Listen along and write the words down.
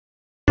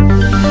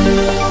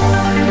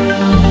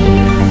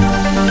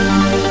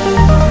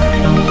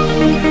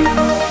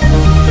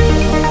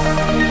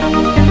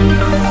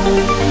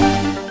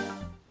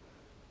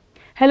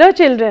Hello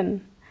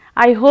children,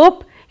 I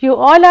hope you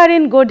all are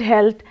in good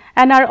health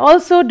and are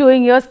also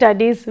doing your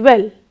studies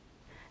well.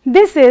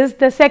 This is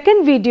the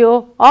second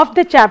video of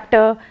the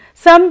chapter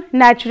Some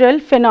Natural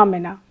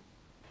Phenomena.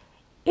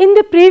 In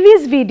the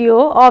previous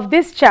video of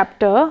this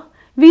chapter,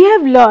 we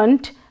have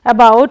learnt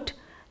about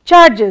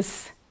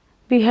charges.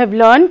 We have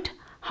learnt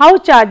how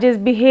charges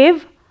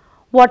behave,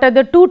 what are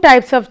the two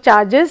types of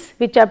charges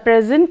which are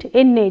present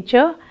in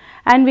nature,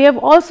 and we have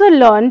also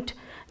learnt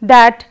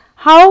that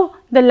how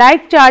the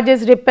like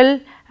charges repel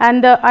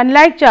and the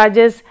unlike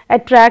charges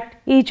attract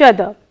each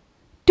other.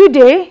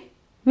 Today,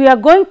 we are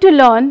going to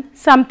learn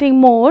something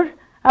more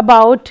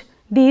about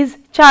these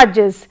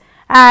charges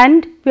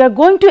and we are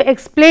going to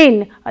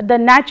explain the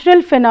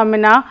natural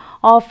phenomena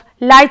of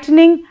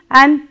lightning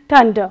and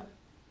thunder.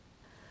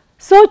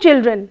 So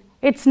children,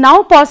 it is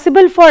now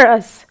possible for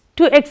us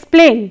to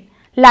explain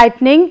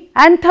lightning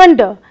and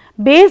thunder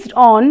based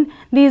on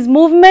these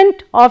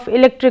movement of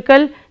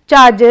electrical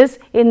charges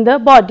in the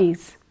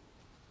bodies.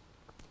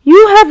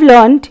 You have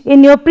learnt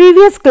in your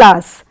previous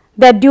class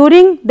that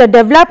during the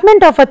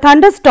development of a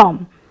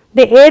thunderstorm,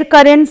 the air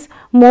currents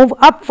move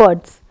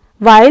upwards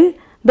while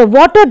the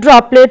water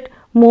droplet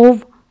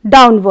move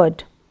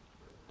downward.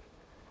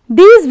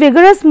 These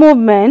vigorous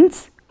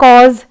movements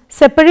cause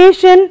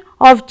separation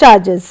of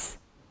charges.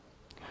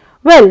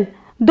 Well,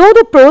 though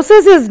the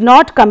process is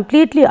not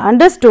completely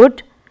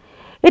understood,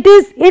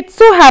 it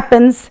so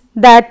happens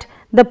that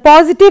the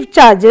positive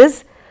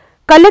charges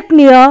collect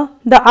near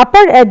the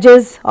upper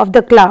edges of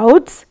the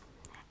clouds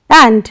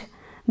and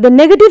the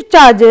negative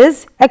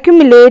charges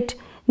accumulate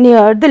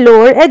near the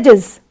lower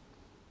edges.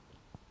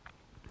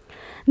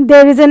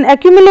 There is an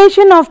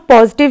accumulation of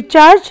positive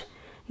charge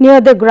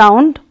near the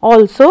ground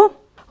also.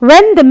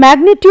 When the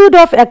magnitude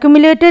of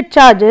accumulated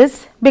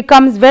charges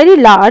becomes very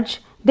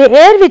large, the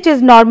air, which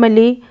is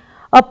normally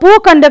a poor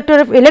conductor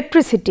of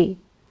electricity,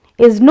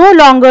 is no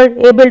longer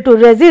able to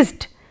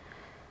resist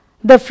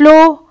the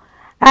flow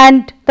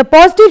and the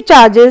positive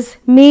charges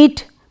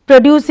meet,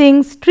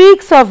 producing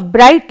streaks of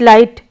bright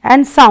light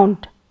and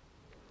sound,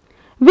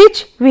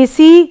 which we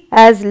see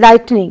as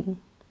lightning.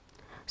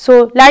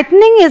 So,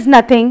 lightning is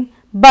nothing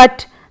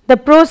but the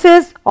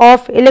process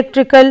of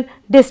electrical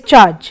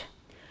discharge.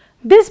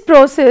 This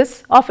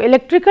process of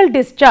electrical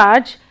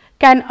discharge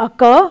can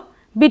occur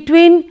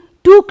between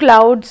two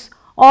clouds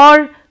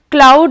or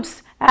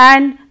clouds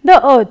and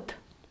the earth.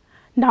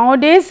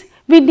 Nowadays,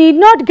 we need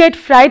not get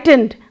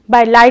frightened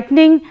by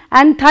lightning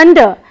and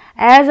thunder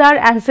as our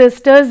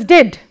ancestors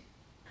did.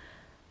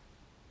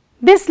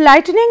 This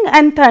lightning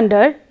and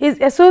thunder is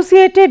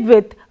associated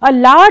with a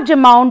large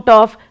amount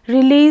of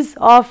release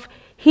of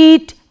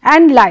heat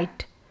and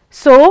light.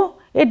 So,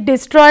 it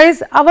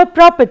destroys our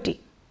property.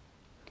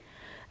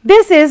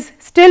 This is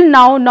still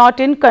now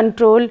not in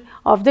control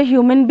of the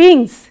human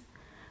beings,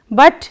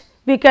 but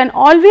we can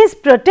always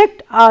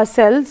protect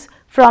ourselves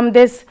from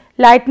this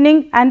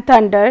lightning and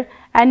thunder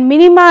and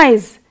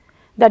minimize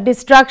the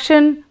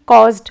destruction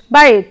caused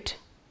by it.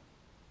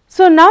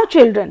 So, now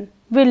children,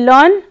 we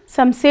learn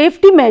some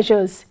safety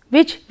measures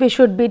which we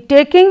should be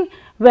taking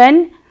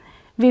when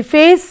we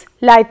face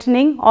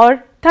lightning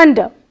or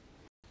thunder.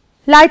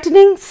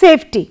 Lightning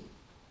safety.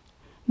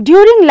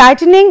 During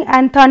lightning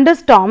and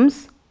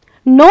thunderstorms,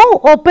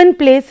 no open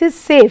place is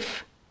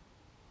safe.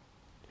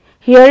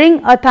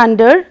 Hearing a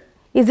thunder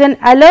is an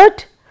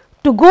alert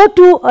to go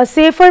to a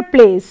safer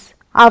place.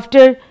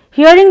 After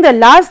hearing the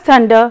last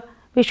thunder,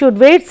 we should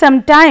wait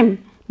some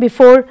time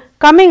before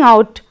coming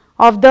out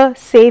of the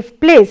safe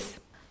place.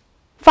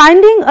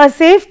 Finding a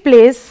safe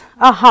place,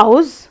 a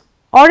house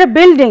or a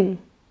building.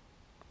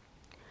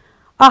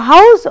 A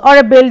house or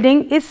a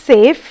building is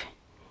safe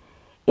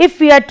if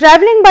we are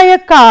travelling by a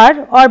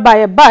car or by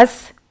a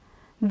bus,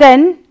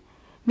 then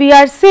we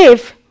are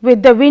safe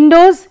with the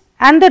windows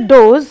and the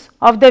doors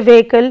of the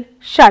vehicle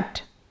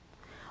shut.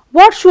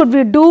 What should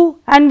we do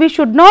and we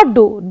should not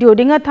do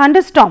during a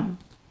thunderstorm?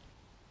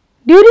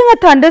 During a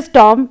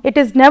thunderstorm, it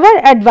is never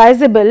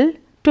advisable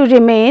to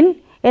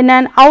remain in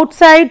an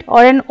outside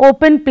or an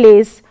open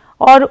place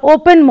or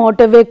open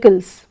motor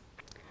vehicles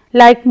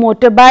like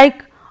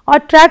motorbike or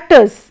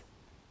tractors.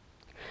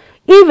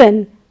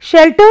 Even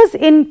shelters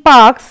in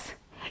parks,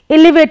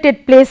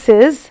 elevated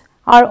places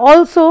are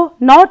also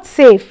not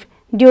safe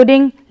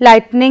during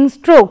lightning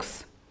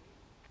strokes.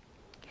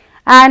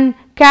 And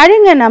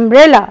carrying an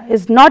umbrella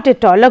is not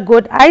at all a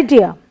good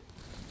idea.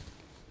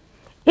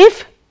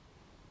 If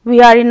we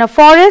are in a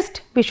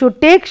forest, we should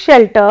take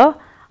shelter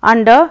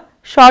under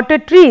shorter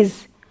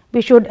trees.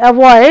 We should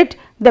avoid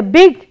the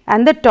big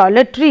and the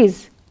taller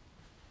trees.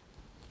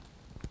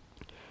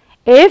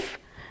 If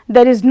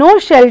there is no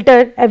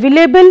shelter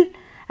available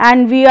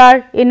and we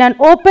are in an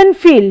open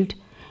field,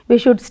 we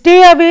should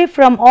stay away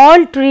from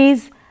all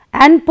trees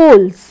and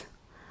poles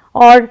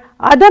or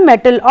other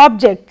metal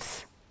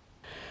objects.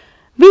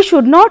 We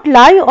should not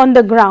lie on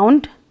the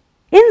ground.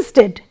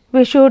 Instead,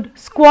 we should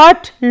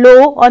squat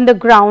low on the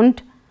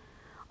ground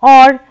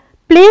or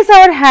place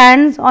our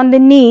hands on the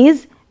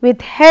knees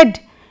with head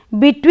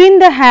between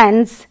the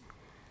hands,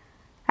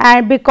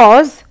 and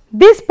because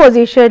This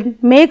position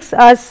makes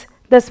us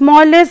the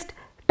smallest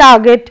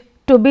target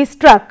to be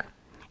struck,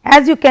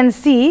 as you can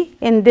see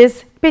in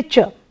this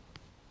picture.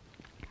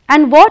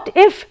 And what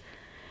if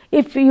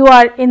you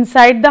are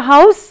inside the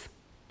house?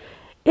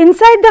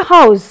 Inside the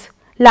house,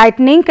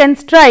 lightning can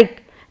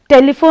strike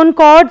telephone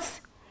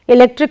cords,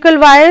 electrical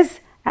wires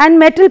and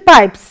metal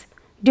pipes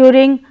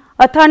during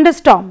a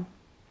thunderstorm.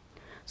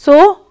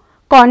 So,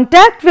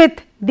 contact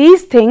with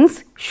these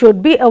things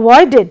should be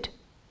avoided.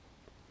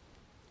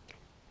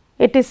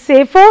 It is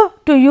safer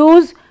to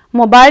use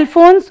mobile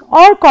phones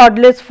or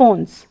cordless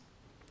phones.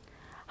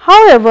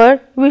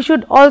 However, we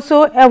should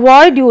also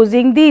avoid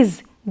using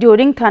these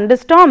during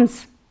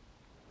thunderstorms.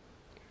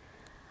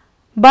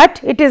 But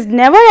it is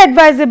never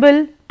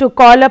advisable to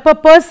call up a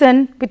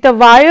person with a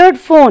wired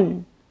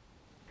phone.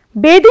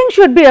 Bathing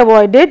should be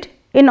avoided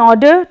in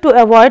order to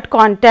avoid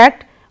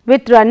contact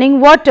with running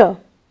water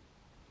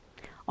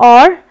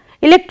or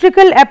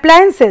electrical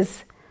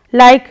appliances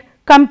like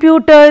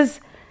computers,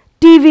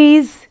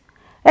 TVs,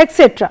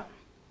 etc.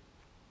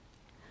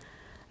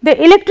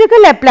 The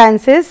electrical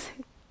appliances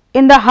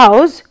in the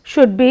house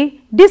should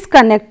be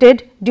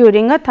disconnected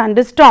during a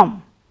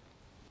thunderstorm.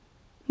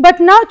 But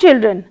now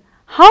children,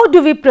 how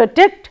do we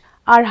protect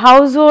our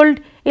household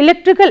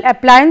electrical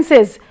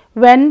appliances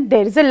when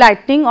there is a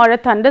lightning or a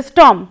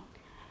thunderstorm?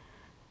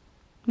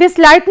 This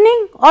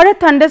lightning or a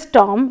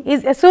thunderstorm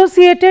is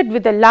associated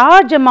with a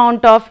large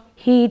amount of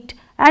heat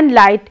and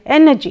light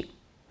energy.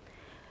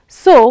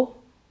 So,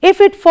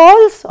 if it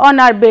falls on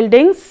our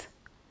buildings,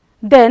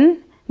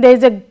 then there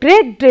is a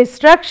great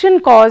destruction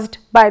caused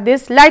by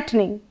this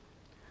lightning.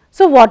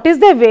 So, what is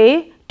the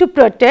way to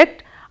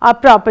protect our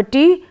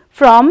property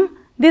from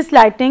this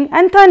lightning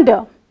and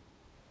thunder?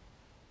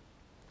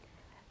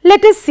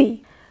 Let us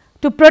see.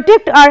 To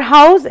protect our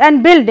house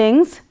and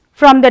buildings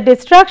from the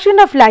destruction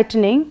of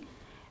lightning,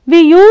 we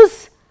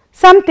use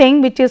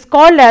something which is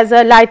called as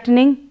a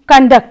lightning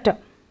conductor.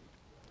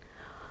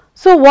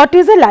 So, what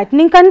is a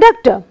lightning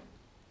conductor?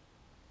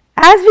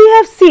 As we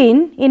have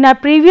seen in our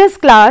previous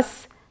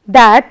class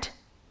that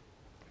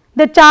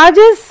the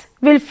charges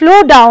will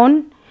flow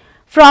down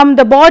from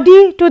the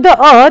body to the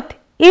earth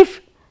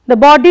if the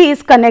body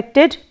is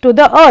connected to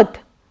the earth,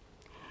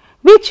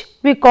 which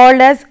we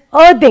call as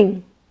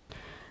earthing.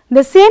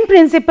 The same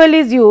principle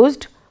is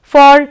used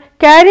for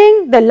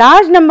carrying the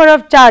large number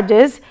of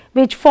charges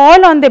which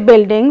fall on the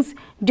buildings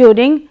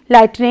during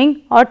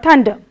lightning or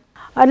thunder.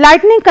 A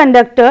lightning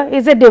conductor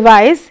is a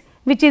device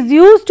which is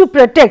used to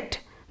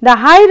protect the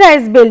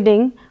high-rise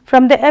building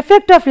from the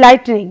effect of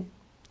lightning.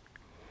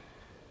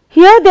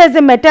 Here there is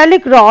a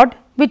metallic rod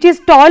which is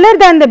taller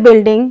than the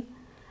building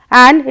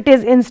and it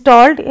is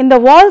installed in the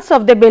walls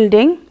of the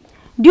building.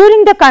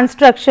 During the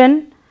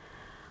construction,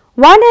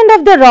 one end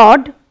of the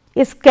rod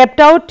is kept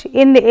out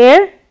in the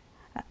air,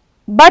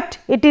 but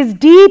it is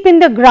deep in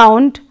the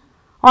ground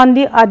on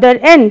the other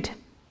end.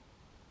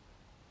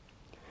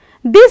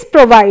 This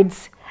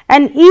provides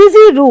an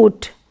easy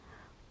route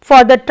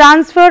for the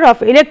transfer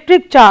of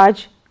electric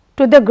charge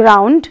to the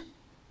ground.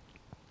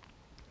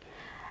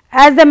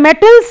 As the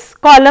metals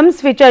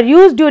columns which are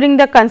used during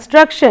the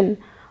construction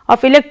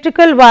of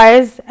electrical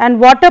wires and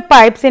water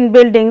pipes in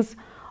buildings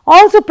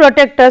also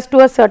protect us to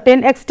a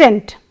certain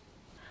extent.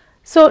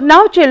 So,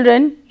 now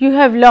children, you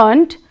have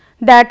learnt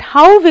that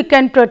how we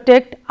can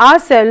protect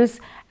ourselves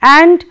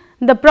and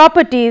the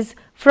properties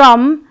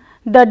from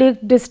the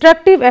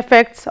destructive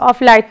effects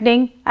of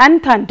lightning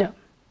and thunder.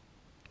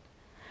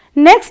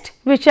 Next,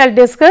 we shall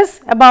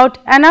discuss about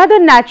another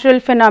natural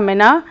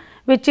phenomena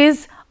which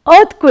is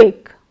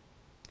earthquake.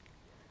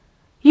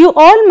 You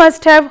all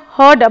must have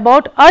heard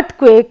about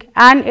earthquake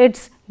and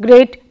its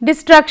great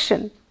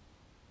destruction.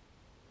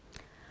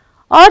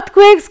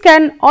 Earthquakes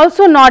can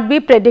also not be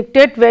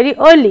predicted very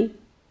early.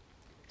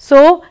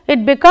 So,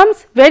 it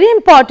becomes very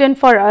important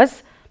for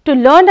us to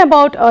learn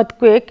about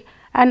earthquake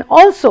and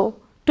also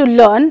to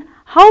learn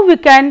how we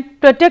can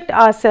protect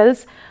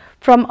ourselves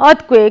from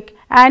earthquake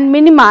and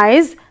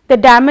minimize the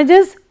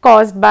damages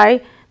caused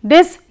by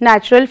this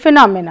natural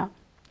phenomena.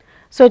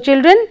 So,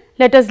 children,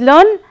 let us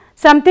learn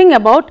something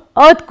about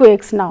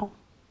earthquakes now.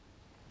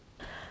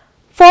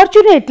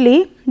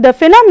 Fortunately, the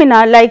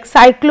phenomena like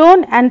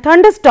cyclone and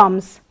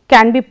thunderstorms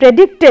can be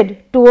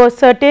predicted to a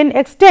certain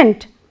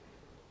extent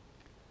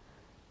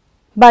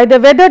by the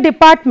weather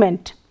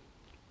department.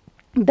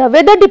 The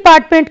weather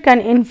department can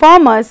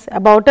inform us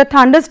about a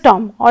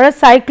thunderstorm or a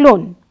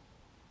cyclone.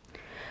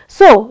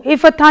 So,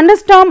 if a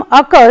thunderstorm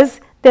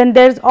occurs, then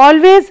there is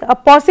always a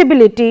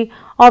possibility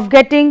of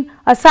getting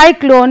a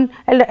cyclone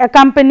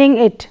accompanying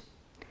it.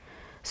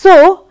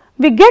 So,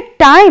 we get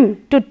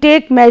time to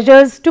take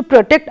measures to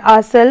protect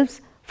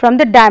ourselves from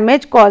the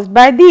damage caused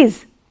by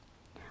these.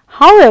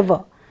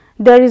 However,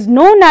 there is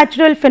no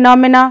natural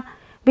phenomena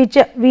which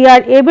we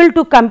are able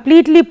to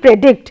completely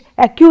predict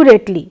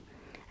accurately,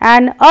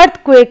 and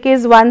earthquake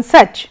is one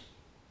such.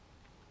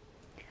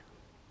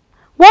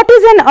 What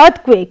is an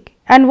earthquake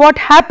and what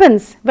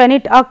happens when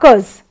it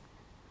occurs?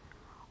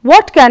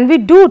 What can we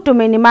do to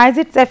minimize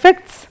its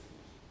effects?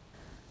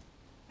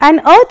 An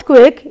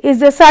earthquake is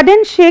the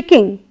sudden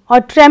shaking or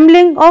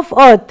trembling of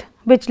earth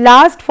which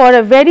lasts for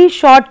a very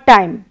short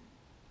time.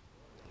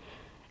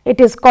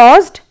 It is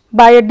caused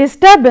by a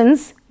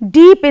disturbance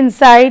deep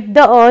inside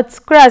the earth's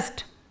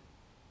crust.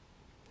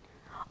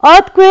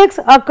 Earthquakes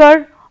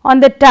occur on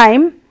the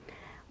time,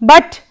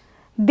 but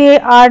they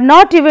are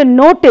not even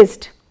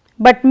noticed,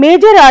 but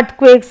major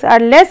earthquakes are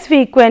less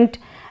frequent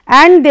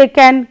and they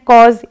can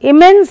cause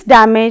immense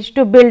damage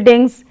to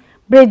buildings,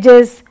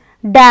 bridges,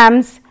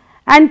 dams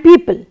and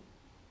people.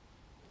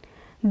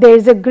 There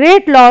is a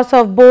great loss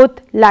of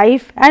both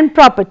life and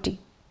property.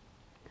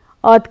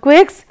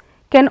 Earthquakes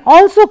can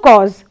also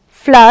cause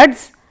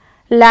floods,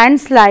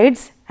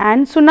 landslides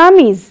and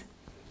tsunamis.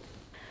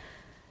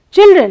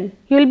 Children,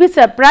 you will be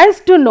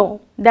surprised to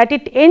know that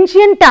in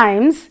ancient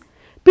times,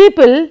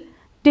 people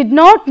did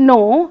not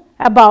know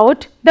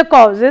about the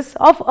causes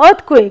of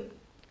earthquake.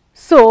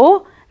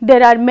 So,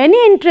 there are many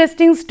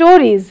interesting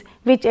stories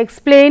which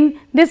explain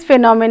this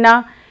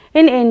phenomena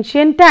in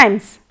ancient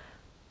times.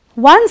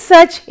 One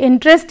such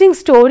interesting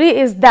story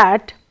is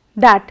that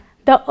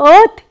the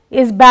earth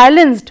is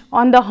balanced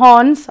on the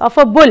horns of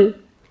a bull,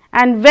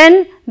 and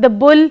when the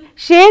bull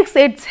shakes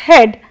its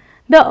head,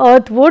 the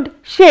earth would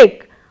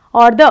shake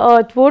or the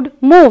earth would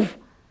move.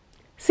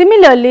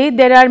 Similarly,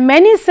 there are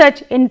many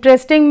such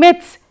interesting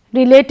myths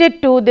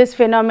related to this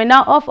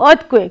phenomena of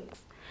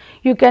earthquakes.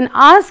 You can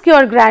ask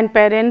your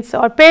grandparents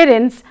or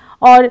parents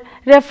or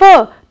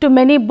refer to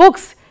many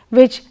books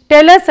which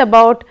tell us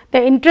about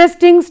the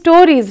interesting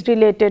stories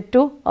related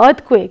to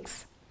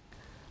earthquakes.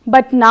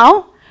 But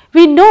now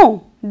we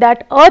know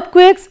that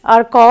earthquakes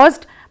are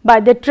caused by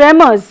the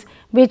tremors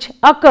which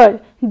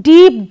occur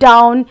deep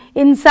down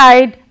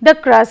inside the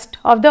crust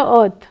of the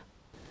earth.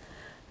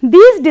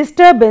 These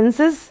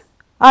disturbances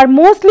are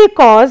mostly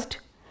caused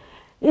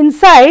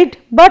inside,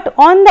 but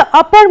on the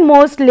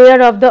uppermost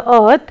layer of the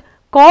earth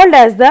called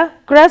as the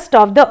crust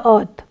of the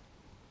earth.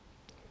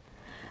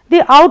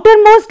 The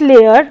outermost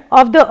layer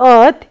of the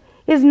earth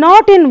is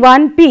not in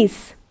one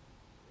piece,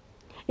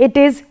 it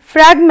is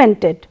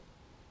fragmented.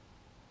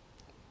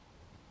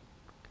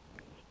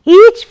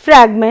 Each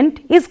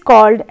fragment is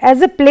called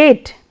as a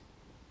plate.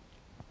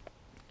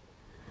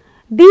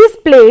 These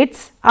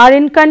plates are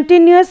in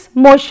continuous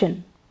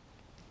motion.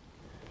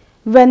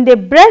 When they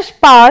brush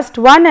past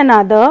one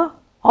another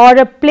or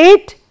a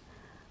plate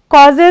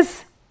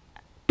causes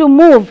to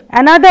move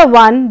another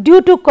one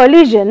due to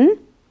collision,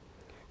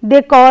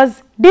 they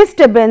cause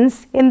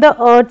disturbance in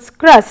the earth's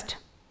crust.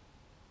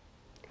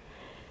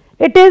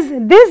 It is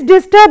this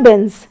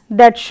disturbance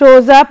that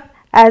shows up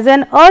as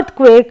an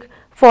earthquake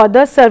for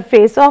the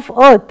surface of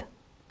earth.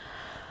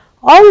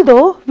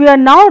 Although we are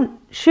now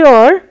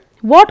sure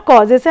what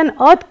causes an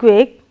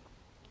earthquake,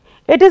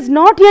 it is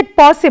not yet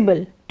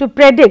possible to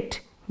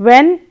predict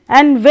when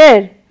and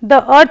where the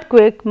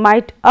earthquake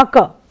might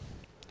occur.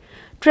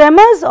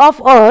 Tremors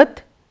of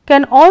earth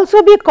can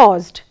also be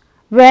caused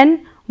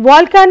when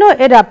volcano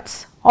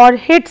erupts or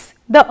hits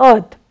the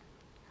earth,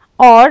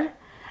 or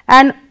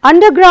an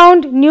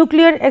underground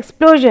nuclear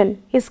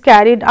explosion is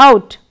carried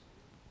out.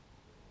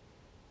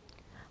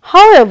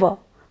 However,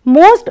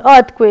 most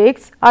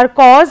earthquakes are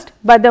caused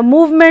by the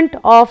movement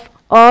of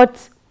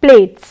earth's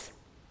plates.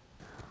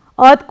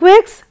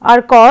 Earthquakes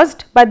are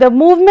caused by the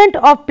movement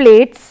of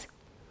plates.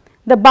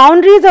 The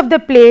boundaries of the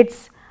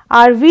plates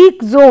are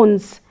weak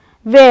zones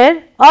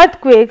where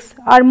earthquakes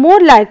are more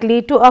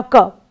likely to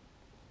occur.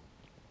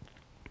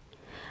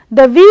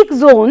 The weak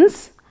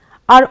zones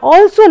are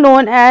also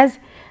known as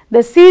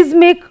the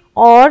seismic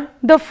or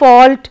the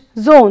fault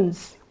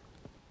zones.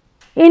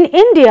 In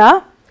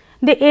India,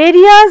 the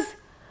areas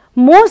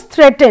most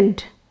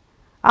threatened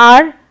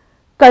are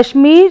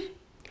Kashmir,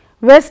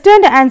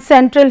 Western and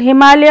Central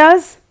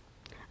Himalayas,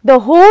 the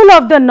whole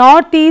of the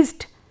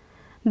northeast,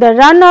 the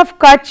run of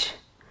Kutch,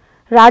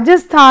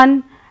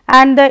 Rajasthan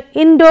and the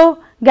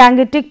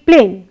Indo-Gangetic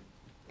plain.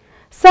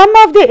 Some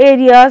of the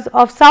areas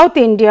of South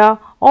India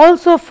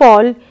also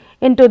fall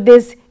into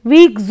this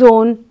weak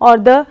zone or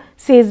the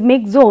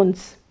seismic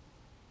zones.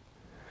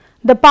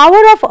 The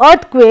power of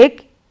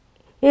earthquake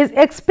is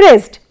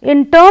expressed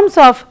in terms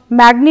of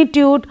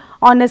magnitude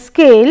on a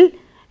scale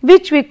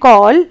which we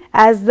call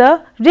as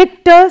the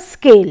Richter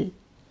scale.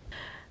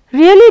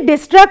 Really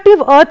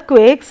destructive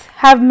earthquakes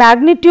have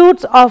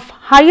magnitudes of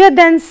higher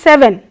than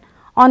 7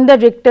 on the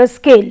Richter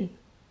scale.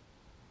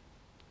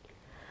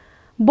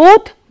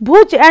 Both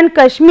Bhuj and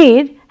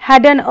Kashmir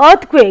had an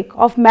earthquake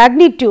of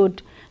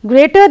magnitude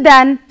greater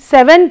than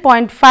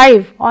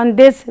 7.5 on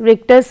this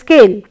Richter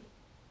scale.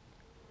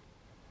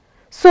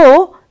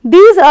 So,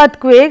 these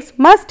earthquakes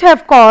must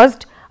have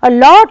caused a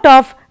lot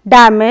of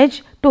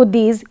damage to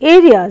these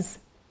areas.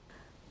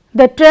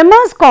 The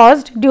tremors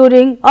caused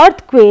during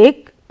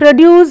earthquake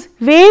produce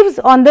waves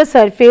on the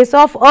surface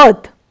of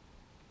earth.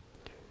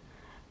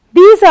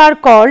 These are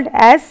called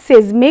as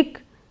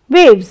seismic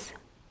waves.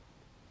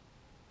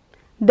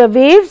 The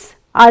waves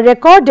are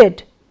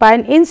recorded by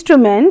an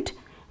instrument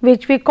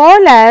which we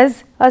call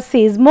as a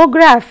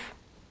seismograph.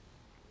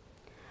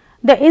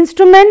 The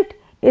instrument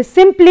is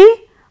simply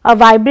a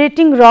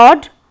vibrating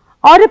rod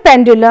or a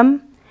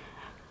pendulum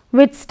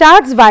which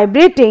starts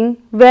vibrating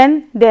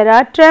when there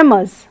are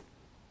tremors.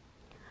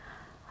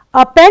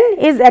 A pen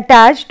is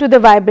attached to the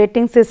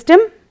vibrating system.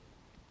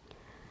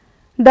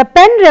 The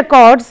pen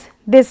records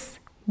these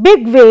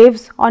big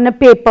waves on a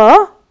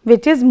paper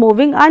which is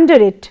moving under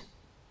it.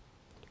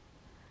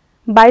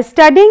 By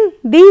studying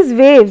these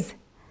waves,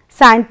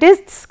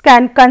 scientists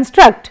can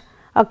construct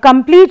a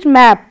complete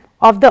map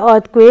of the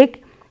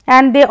earthquake,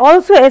 and they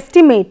also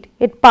estimate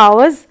its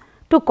powers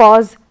to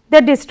cause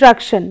the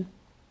destruction,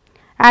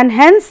 and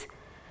hence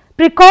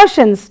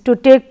precautions to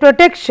take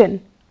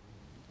protection.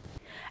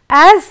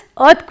 As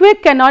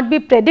earthquake cannot be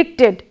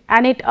predicted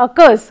and it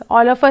occurs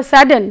all of a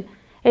sudden,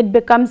 it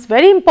becomes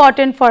very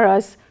important for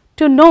us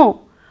to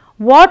know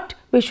what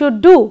we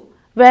should do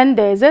when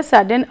there is a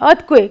sudden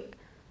earthquake.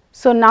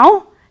 So,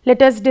 now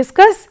let us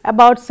discuss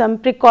about some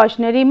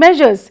precautionary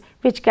measures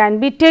which can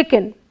be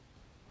taken.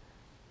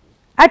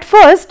 At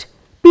first,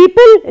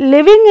 people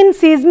living in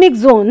seismic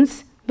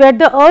zones where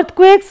the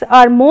earthquakes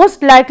are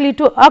most likely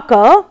to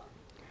occur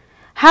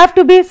have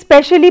to be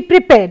specially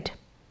prepared.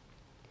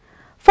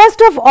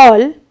 First of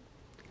all,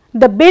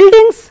 the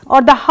buildings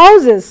or the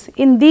houses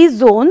in these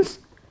zones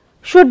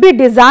should be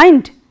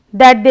designed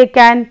that they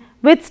can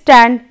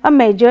withstand a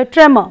major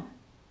tremor.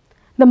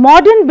 The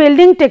modern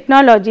building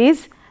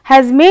technologies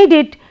has made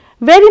it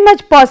very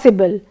much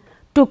possible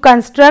to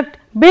construct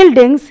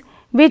buildings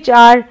which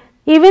are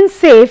even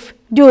safe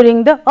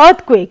during the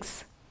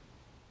earthquakes.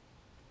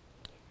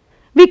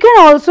 We can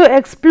also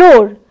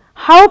explore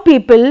how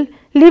people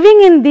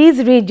living in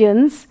these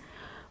regions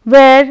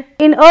were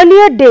in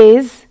earlier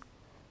days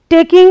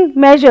taking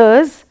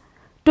measures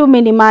to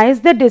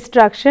minimize the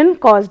destruction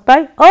caused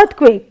by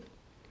earthquake.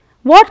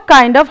 What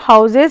kind of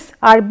houses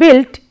are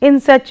built in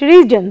such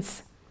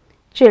regions?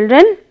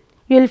 Children,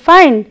 you will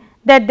find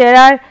that there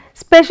are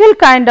special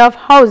kind of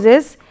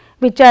houses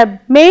which are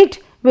made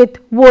with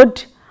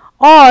wood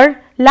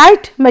or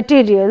light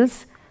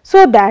materials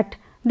so that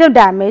the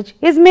damage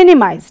is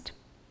minimized.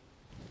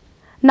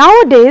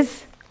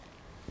 Nowadays,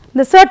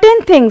 the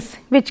certain things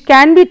which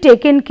can be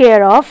taken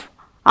care of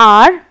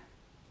are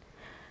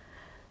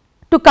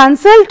to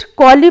consult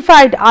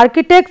qualified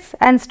architects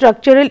and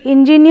structural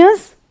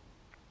engineers.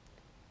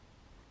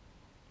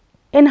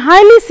 In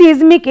highly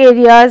seismic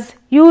areas,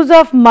 use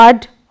of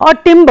mud or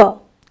timber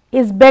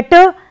is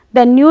better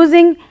than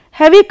using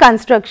heavy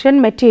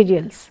construction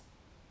materials.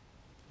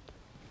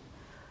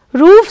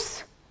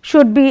 Roofs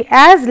should be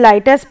as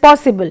light as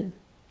possible,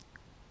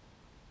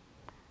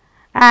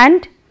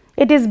 and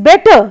it is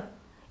better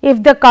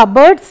if the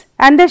cupboards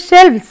and the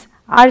shelves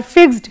are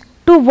fixed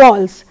to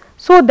walls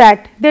so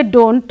that they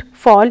do not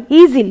fall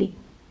easily.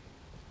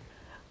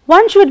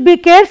 One should be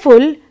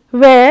careful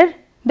where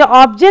the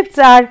objects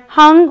are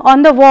hung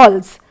on the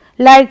walls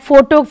like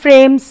photo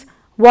frames,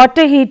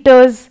 water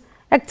heaters,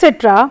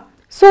 etc.,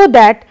 so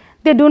that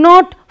they do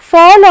not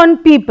fall on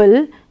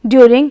people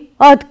during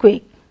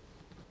earthquake.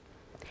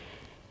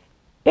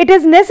 It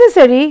is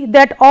necessary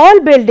that all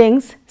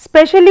buildings,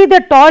 especially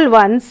the tall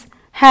ones,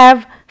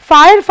 have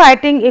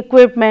firefighting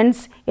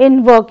equipments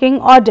in working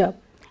order,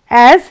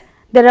 as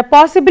there are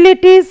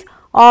possibilities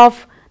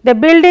of the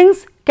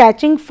buildings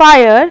catching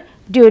fire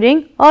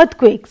during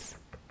earthquakes.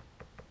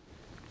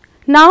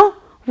 Now,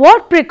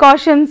 what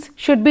precautions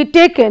should be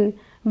taken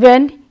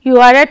when you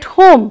are at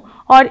home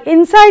or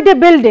inside a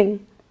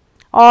building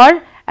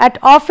or at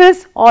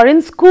office or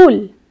in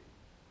school?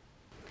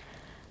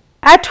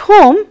 At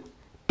home,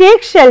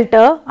 take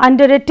shelter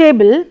under a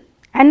table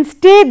and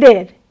stay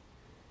there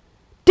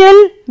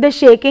till the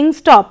shaking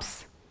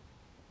stops.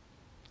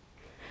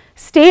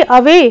 Stay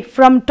away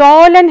from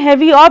tall and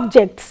heavy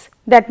objects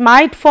that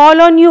might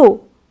fall on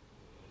you.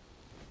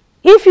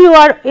 If you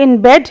are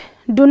in bed,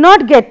 do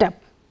not get up.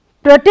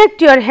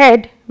 Protect your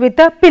head with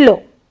a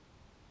pillow.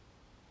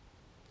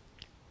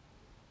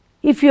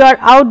 If you are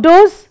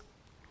outdoors,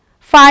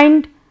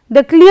 find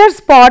the clear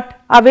spot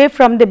away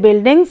from the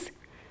buildings,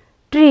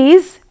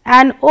 trees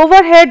and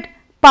overhead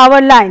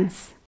power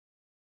lines.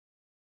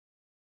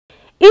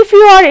 If you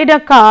are in a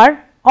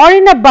car or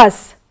in a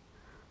bus,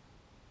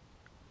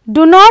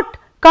 do not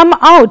come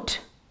out.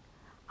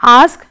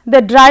 Ask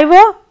the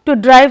driver to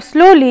drive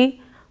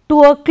slowly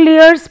to a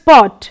clear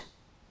spot,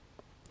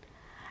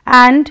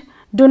 and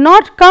do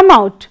not come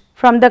out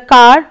from the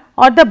car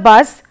or the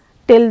bus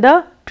till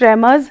the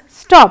tremors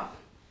stop.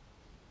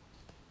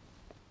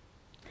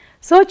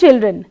 So,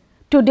 children,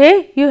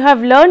 today you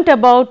have learnt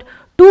about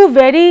two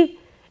very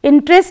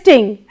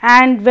interesting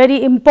and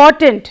very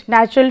important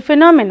natural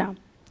phenomena.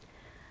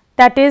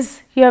 That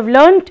is, you have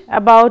learnt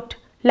about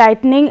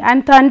lightning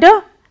and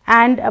thunder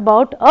and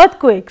about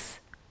earthquakes.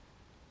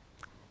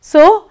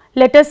 So,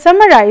 let us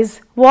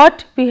summarize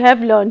what we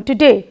have learned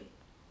today.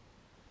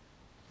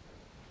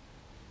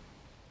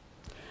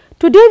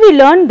 Today we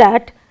learned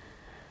that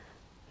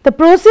the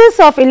process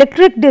of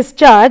electric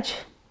discharge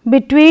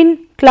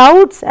between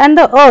clouds and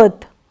the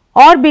earth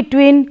or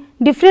between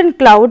different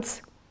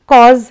clouds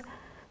cause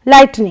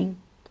lightning.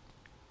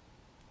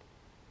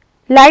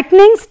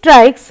 Lightning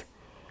strikes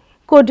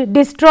could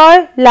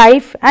destroy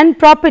life and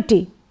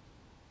property.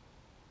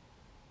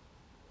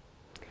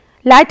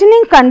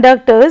 Lightning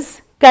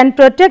conductors can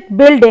protect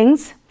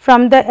buildings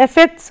from the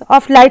effects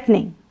of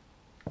lightning.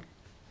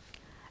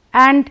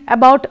 And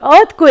about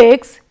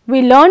earthquakes,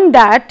 we learned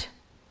that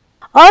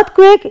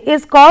earthquake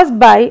is caused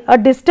by a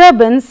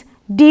disturbance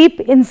deep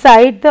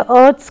inside the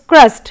earth's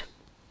crust.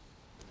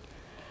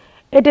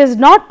 It is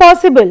not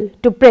possible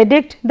to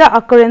predict the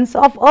occurrence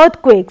of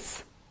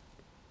earthquakes.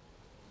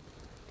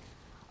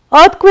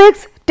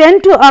 Earthquakes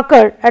tend to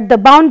occur at the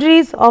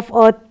boundaries of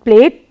earth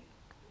plate.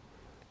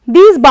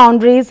 These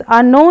boundaries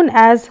are known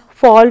as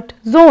fault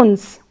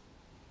zones.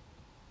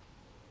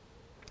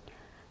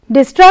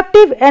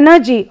 Destructive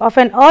energy of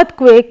an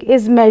earthquake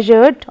is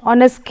measured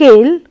on a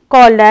scale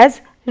called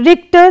as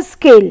Richter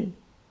scale.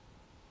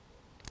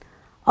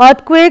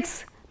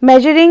 Earthquakes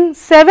measuring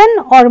 7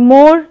 or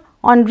more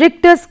on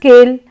Richter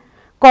scale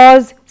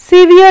cause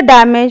severe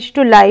damage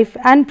to life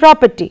and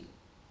property.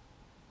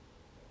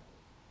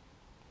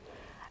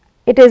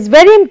 It is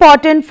very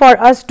important for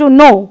us to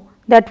know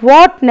that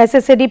what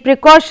necessary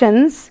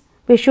precautions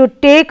we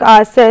should take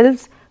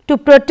ourselves to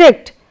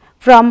protect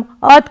from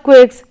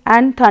earthquakes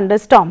and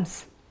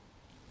thunderstorms.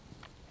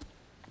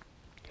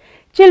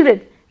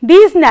 Children,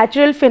 these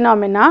natural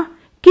phenomena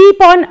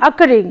keep on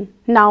occurring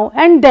now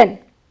and then.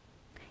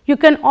 You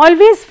can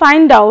always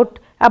find out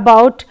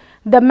about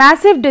the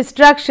massive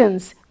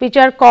destructions which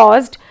are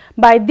caused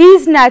by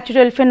these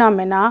natural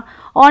phenomena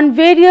on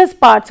various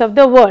parts of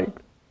the world.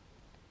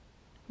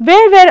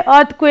 Where were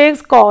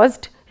earthquakes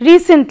caused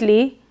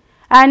recently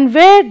and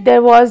where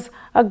there was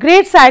a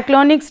great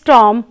cyclonic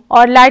storm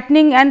or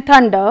lightning and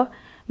thunder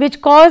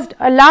which caused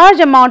a large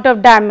amount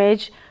of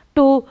damage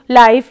to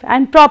life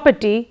and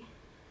property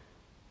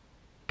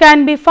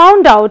can be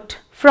found out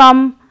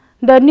from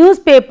the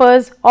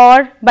newspapers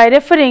or by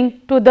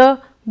referring to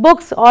the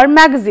books or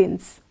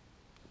magazines.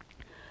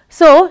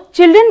 So,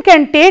 children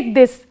can take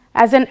this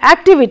as an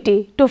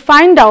activity to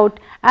find out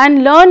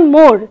and learn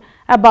more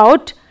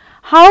about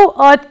how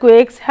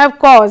earthquakes have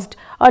caused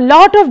a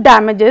lot of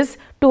damages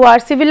to our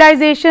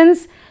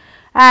civilizations,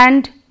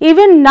 and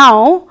even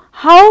now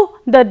how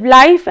the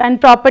life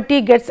and property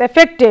gets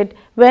affected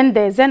when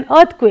there is an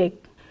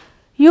earthquake.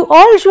 You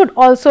all should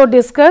also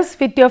discuss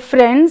with your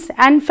friends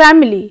and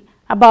family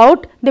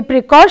about the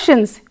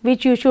precautions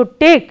which you should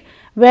take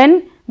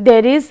when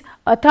there is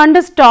a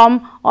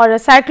thunderstorm or a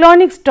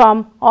cyclonic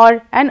storm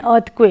or an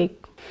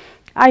earthquake.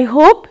 I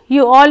hope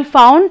you all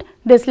found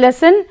this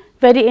lesson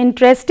very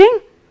interesting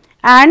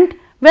and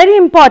very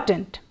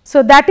important.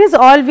 So, that is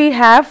all we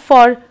have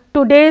for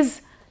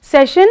today's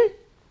session.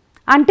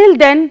 Until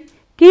then,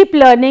 keep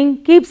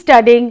learning, keep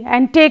studying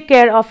and take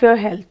care of your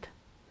health.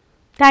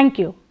 Thank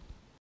you.